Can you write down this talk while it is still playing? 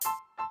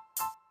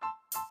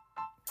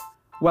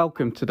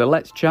Welcome to the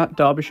Let's Chat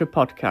Derbyshire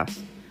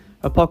podcast,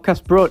 a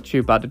podcast brought to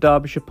you by the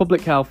Derbyshire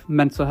Public Health,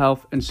 Mental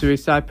Health and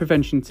Suicide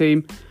Prevention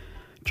team.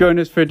 Join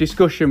us for a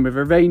discussion with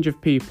a range of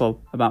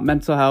people about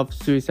mental health,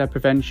 suicide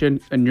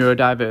prevention and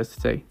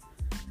neurodiversity.